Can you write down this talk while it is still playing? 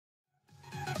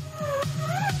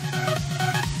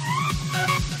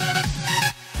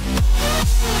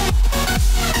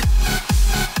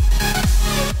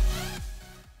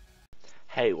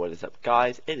what is up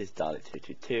guys, it is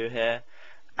Dalek222 here,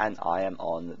 and I am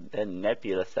on the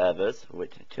Nebula servers,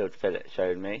 which Chilled Philip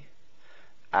showed me,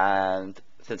 and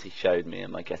since he showed me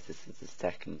him, I guess this is the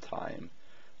second time,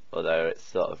 although it's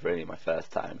sort of really my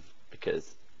first time,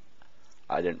 because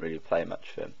I didn't really play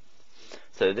much for him.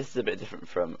 So this is a bit different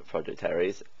from Project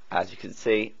Ares. As you can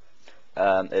see,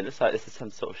 it looks like this is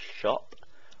some sort of shop,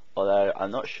 although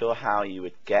I'm not sure how you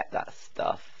would get that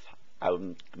stuff. I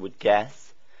would guess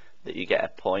that you get a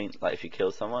point, like if you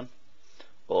kill someone,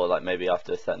 or like maybe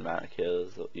after a certain amount of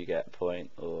kills you get a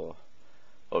point, or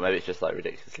maybe it's just like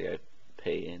ridiculously OP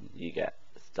and you get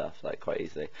stuff like quite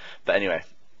easily. But anyway,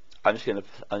 I'm just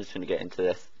gonna get into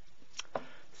this,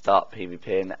 start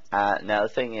PvPing. Now the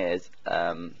thing is,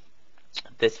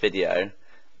 this video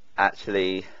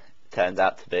actually turns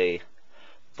out to be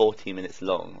 40 minutes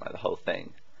long, like the whole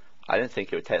thing. I didn't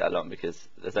think it would take that long because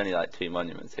there's only like 2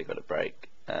 monuments they got to break,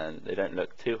 and they don't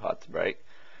look too hard to break,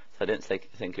 so I didn't think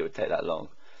it would take that long.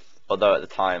 Although at the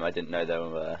time I didn't know there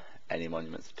were any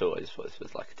monuments at all. I just thought this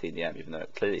was like a TDM, even though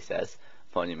it clearly says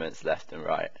monuments left and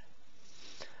right.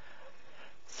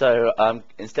 So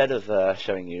instead of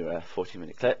showing you a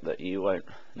 40-minute clip that you won't,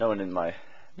 no one on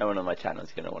my channel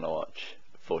is going to want to watch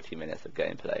 40 minutes of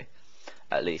gameplay,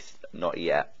 at least not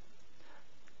yet.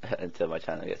 Until my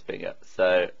channel gets bigger.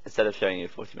 So instead of showing you a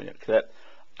 40-minute clip,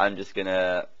 I'm just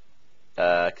gonna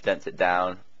condense it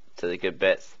down to the good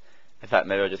bits. In fact,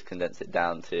 maybe I'll just condense it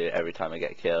down to every time I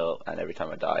get killed and every time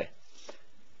I die,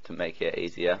 to make it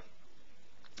easier.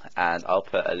 And I'll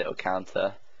put a little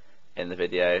counter in the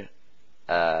video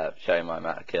showing my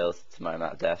amount of kills to my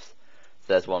amount of deaths.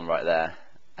 So there's one right there,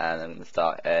 and I'm gonna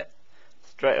start it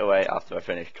straight away after I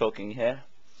finish talking here.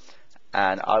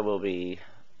 And I will be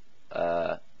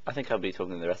I think I'll be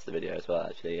talking the rest of the video as well,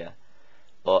 actually, yeah.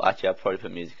 Or actually I'll probably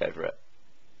put music over it,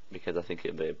 because I think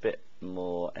it'll be a bit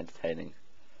more entertaining.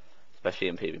 Especially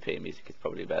in PvP, music is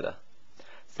probably better.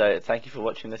 So thank you for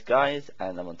watching this guys,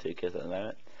 and I'm on 2 kills at the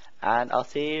moment. And I'll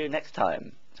see you next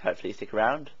time. Hopefully stick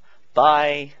around.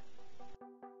 Bye!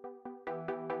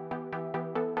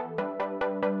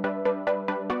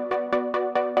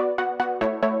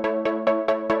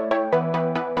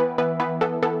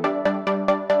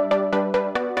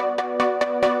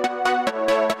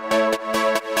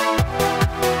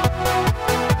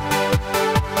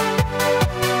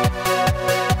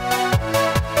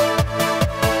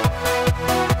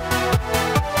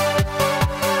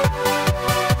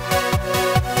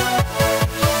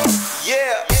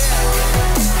 Yeah.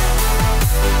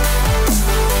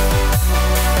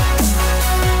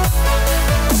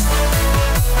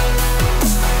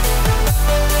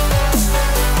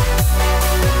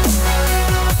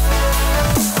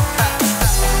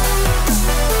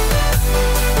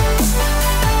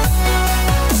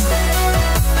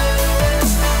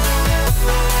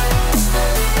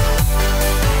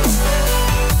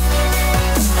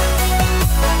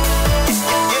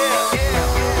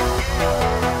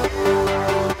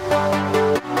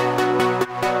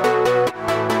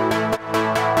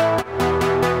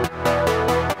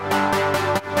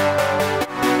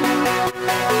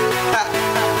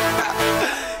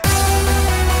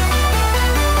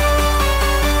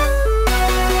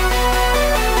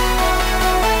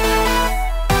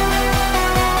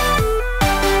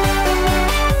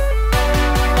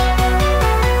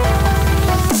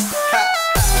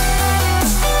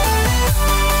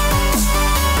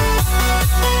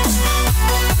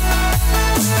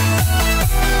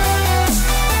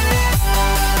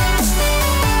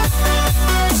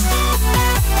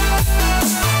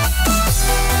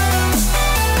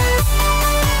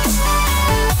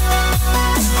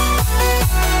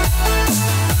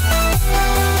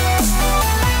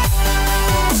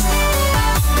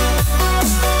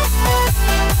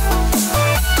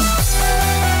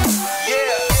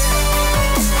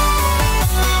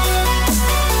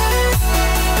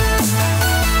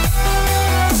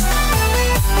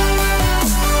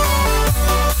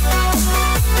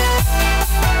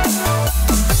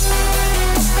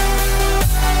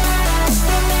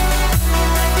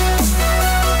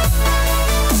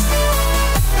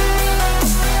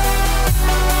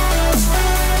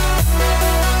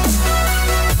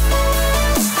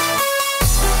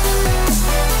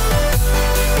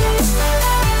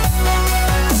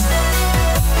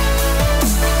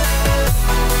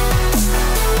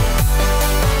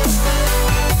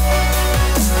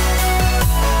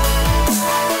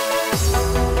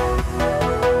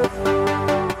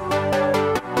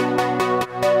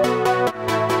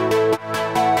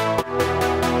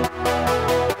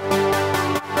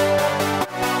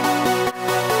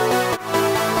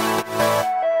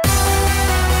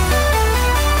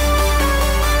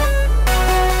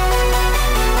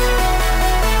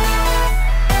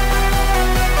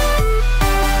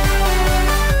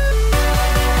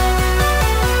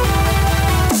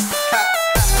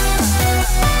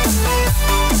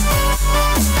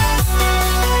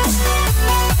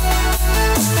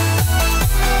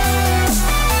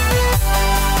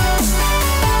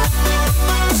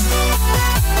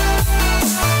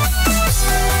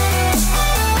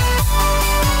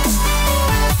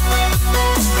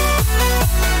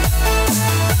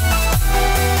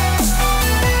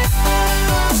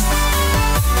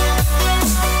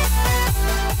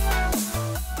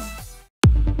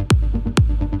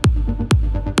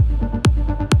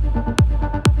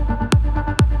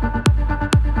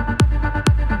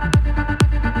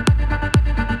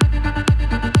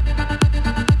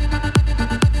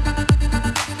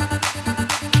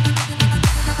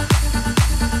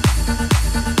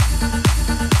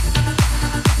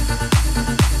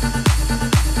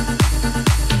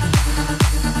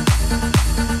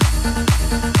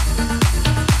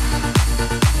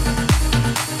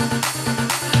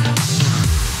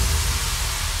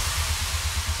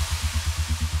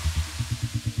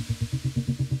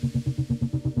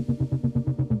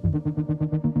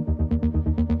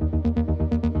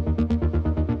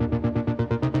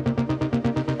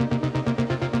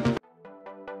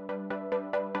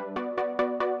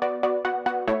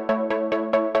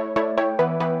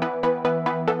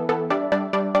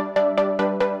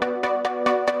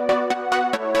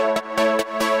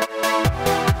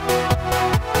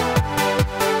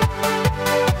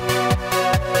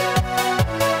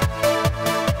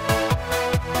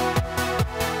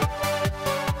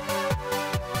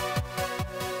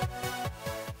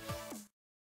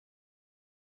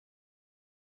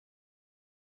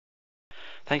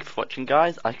 Thank you for watching,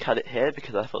 guys. I cut it here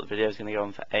because I thought the video was going to go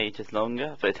on for ages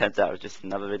longer, but it turns out it was just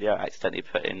another video I accidentally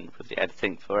put in with the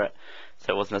editing for it,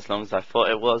 so it wasn't as long as I thought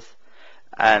it was.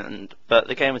 But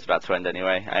the game was about to end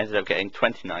anyway. I ended up getting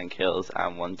 29 kills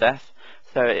and 1 death,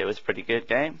 so it was a pretty good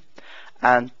game.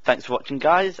 And thanks for watching,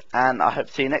 guys, and I hope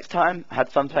to see you next time. I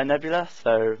had fun playing Nebula,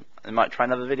 so I might try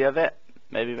another video of it.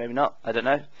 Maybe, maybe not. I don't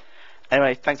know.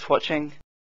 Anyway, thanks for watching.